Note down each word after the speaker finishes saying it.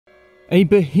A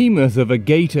behemoth of a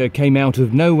gator came out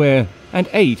of nowhere and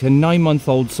ate a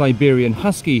 9-month-old Siberian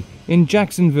Husky in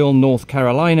Jacksonville, North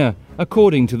Carolina,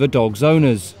 according to the dog's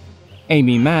owners.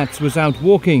 Amy Matz was out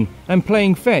walking and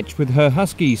playing fetch with her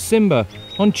Husky, Simba,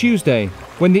 on Tuesday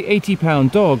when the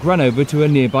 80-pound dog ran over to a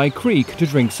nearby creek to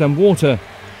drink some water,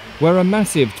 where a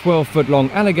massive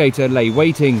 12-foot-long alligator lay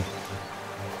waiting.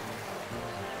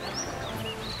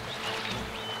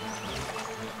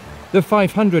 The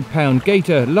 500-pound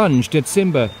gator lunged at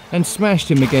Simba and smashed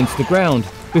him against the ground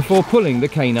before pulling the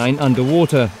canine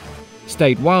underwater.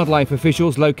 State wildlife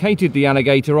officials located the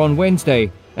alligator on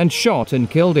Wednesday and shot and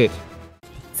killed it.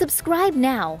 Subscribe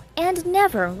now and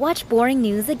never watch boring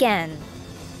news again.